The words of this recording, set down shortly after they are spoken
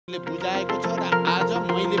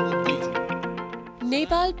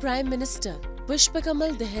Nepal Prime Minister Pushpa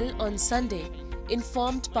Kamal Dahal on Sunday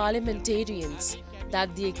informed parliamentarians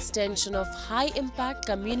that the extension of high-impact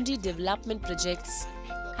community development projects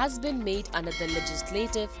has been made under the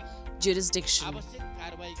legislative jurisdiction.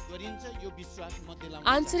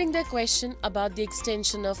 Answering the question about the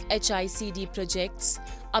extension of HICD projects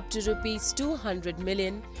up to Rs 200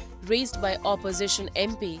 million raised by opposition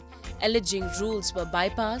MP alleging rules were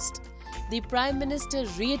bypassed, the Prime Minister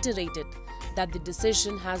reiterated that the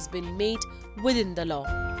decision has been made within the law.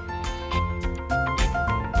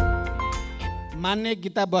 मान्य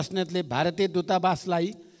गीता बस्नेतले भारतीय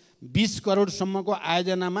दूतावासलाई 20 करोडसम्मको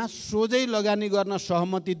आयोजनामा सोझै लगानी गर्न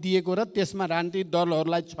सहमति दिएको र त्यसमा राजनीतिक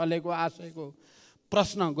दलहरूलाई छलेको आशयको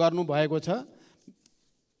प्रश्न गर्नु भएको छ।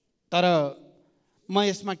 तर म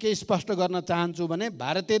यसमा के स्पष्ट गर्न चाहन्छु भने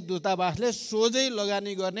भारतीय दूतावासले सोझै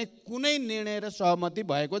लगानी गर्ने कुनै निर्णय र सहमति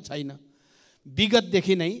भएको छैन।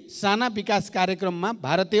 विगतदेखि नै साना विकास कार्यक्रममा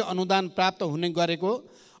भारतीय अनुदान प्राप्त हुने गरेको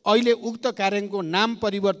अहिले उक्त कार्यक्रमको नाम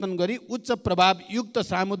परिवर्तन गरी उच्च प्रभावयुक्त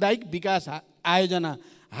सामुदायिक विकास आयोजना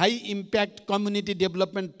high impact community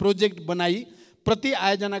development project बनाई प्रति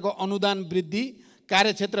आयोजनाको अनुदान वृद्धि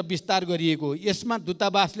कार्यक्षेत्र विस्तार गरिएको। यसमा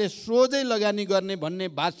दूतावासले सोझै लगानी गर्ने भन्ने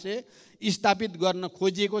भाष्य स्थापित गर्न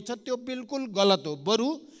खोजिएको छ, त्यो बिल्कुल गलत हो। बरु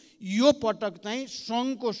यो पटक चाहिँ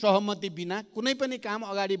सङ्घको सहमति बिना कुनै पनि काम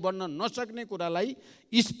अगाडि बढ्न नसक्ने कुरालाई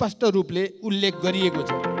स्पष्ट रूपले उल्लेख गरिएको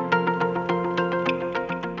छ।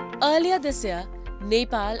 Earlier this year,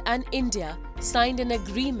 Nepal and India signed an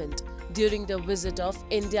agreement during the visit of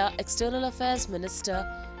India External Affairs Minister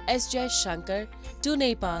S Jaishankar to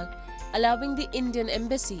Nepal, allowing the Indian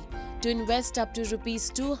Embassy to invest up to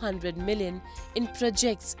Rs 200 million in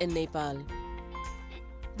projects in Nepal.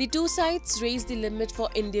 The two sides raised the limit for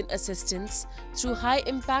Indian assistance through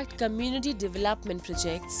high-impact community development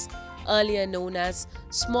projects, earlier known as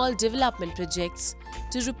small development projects,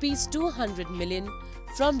 to Rs 200 million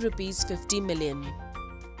from Rs 50 million.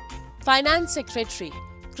 Finance Secretary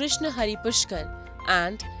Krishna Hari Pushkar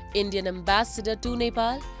and Indian Ambassador to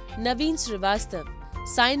Nepal Naveen Srivastav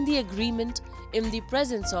signed the agreement in the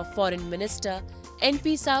presence of Foreign Minister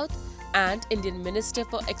NP South and Indian Minister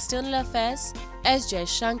for External Affairs S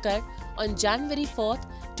Jaishankar on January 4,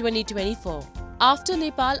 2024. After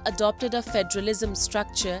Nepal adopted a federalism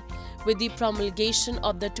structure with the promulgation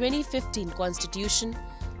of the 2015 Constitution,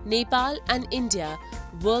 Nepal and India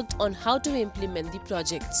worked on how to implement the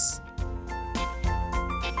projects.